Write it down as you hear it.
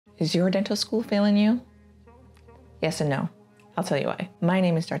Is your dental school failing you? Yes and no. I'll tell you why. My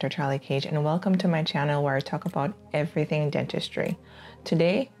name is Dr. Charlie Cage and welcome to my channel where I talk about everything dentistry.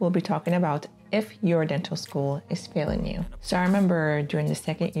 Today, we'll be talking about if your dental school is failing you. So I remember during the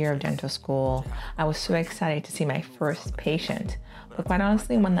second year of dental school, I was so excited to see my first patient. But quite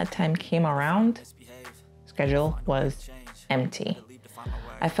honestly, when that time came around, schedule was empty.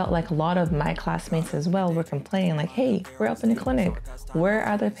 I felt like a lot of my classmates as well were complaining like, hey, we're up in the clinic, where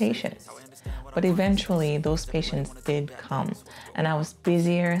are the patients? But eventually those patients did come and I was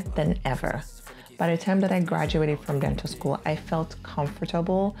busier than ever. By the time that I graduated from dental school, I felt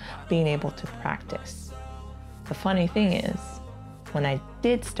comfortable being able to practice. The funny thing is, when I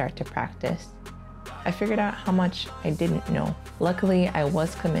did start to practice, I figured out how much I didn't know. Luckily, I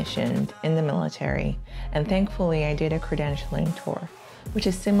was commissioned in the military, and thankfully I did a credentialing tour, which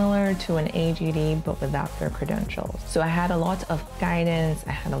is similar to an AGD but without their credentials. So I had a lot of guidance,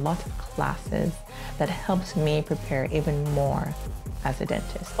 I had a lot of classes that helped me prepare even more as a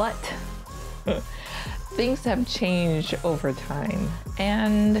dentist. But things have changed over time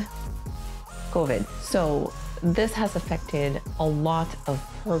and COVID. So this has affected a lot of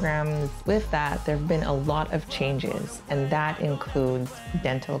programs. With that, there have been a lot of changes, and that includes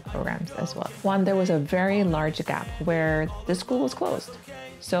dental programs as well. One, there was a very large gap where the school was closed.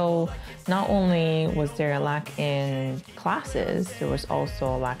 So not only was there a lack in classes, there was also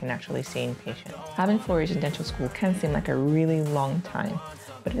a lack in actually seeing patients. Having 4 years in dental school can seem like a really long time,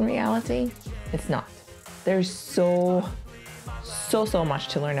 but in reality, it's not. There's so much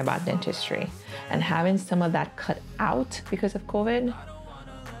to learn about dentistry. And having some of that cut out because of COVID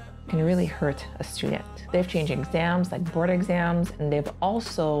can really hurt a student. They've changed exams like board exams, and they've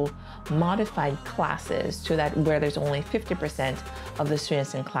also modified classes so that where there's only 50% of the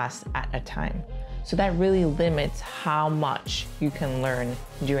students in class at a time. So that really limits how much you can learn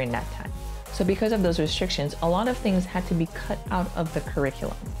during that time. So because of those restrictions, a lot of things had to be cut out of the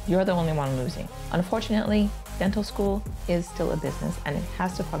curriculum. You're the only one losing. Unfortunately, dental school is still a business and it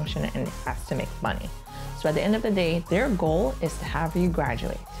has to function and it has to make money. So at the end of the day, their goal is to have you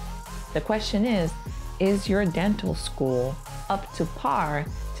graduate. The question is your dental school up to par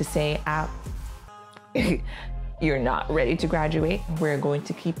to say, you're not ready to graduate, we're going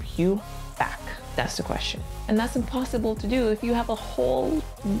to keep you back? That's the question. And that's impossible to do if you have a whole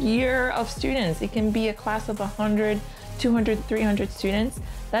year of students. It can be a class of 100, 200, 300 students.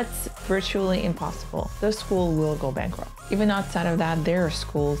 That's virtually impossible. The school will go bankrupt. Even outside of that, there are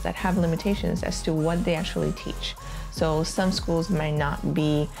schools that have limitations as to what they actually teach. So some schools might not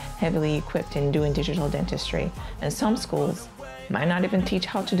be heavily equipped in doing digital dentistry, and some schools might not even teach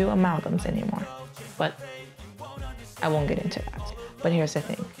how to do amalgams anymore. But I won't get into that. But here's the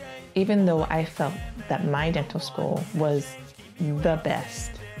thing. Even though I felt that my dental school was the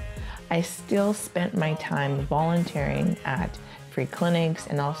best, I still spent my time volunteering at free clinics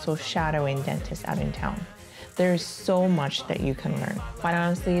and also shadowing dentists out in town. There's so much that you can learn. Quite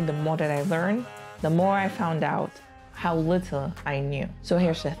honestly, the more that I learned, the more I found out how little I knew. So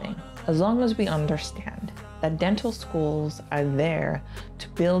here's the thing. As long as we understand that dental schools are there to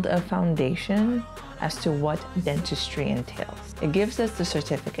build a foundation as to what dentistry entails. It gives us the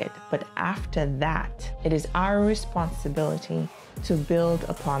certificate, but after that, it is our responsibility to build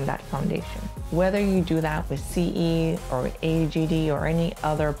upon that foundation. Whether you do that with CE or AGD or any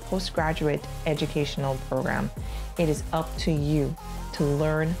other postgraduate educational program, it is up to you to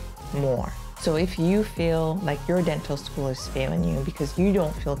learn more. So if you feel like your dental school is failing you because you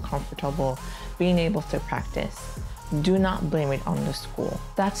don't feel comfortable being able to practice, do not blame it on the school.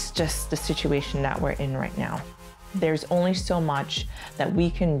 That's just the situation that we're in right now. There's only so much that we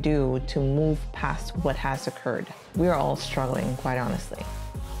can do to move past what has occurred. We're all struggling, quite honestly.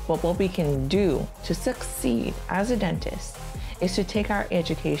 But what we can do to succeed as a dentist is to take our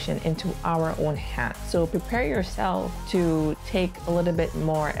education into our own hands. So prepare yourself to take a little bit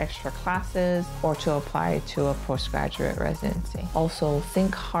more extra classes or to apply to a postgraduate residency. Also,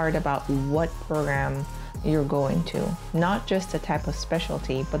 think hard about what program you're going to, not just the type of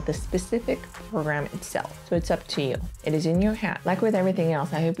specialty, but the specific program itself. So it's up to you. It is in your hand. Like with everything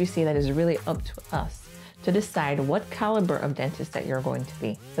else, I hope you see that it's really up to us to decide what caliber of dentist that you're going to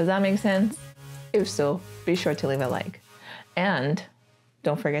be. Does that make sense? If so, be sure to leave a like. And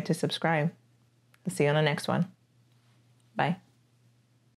don't forget to subscribe. I'll see you on the next one. Bye.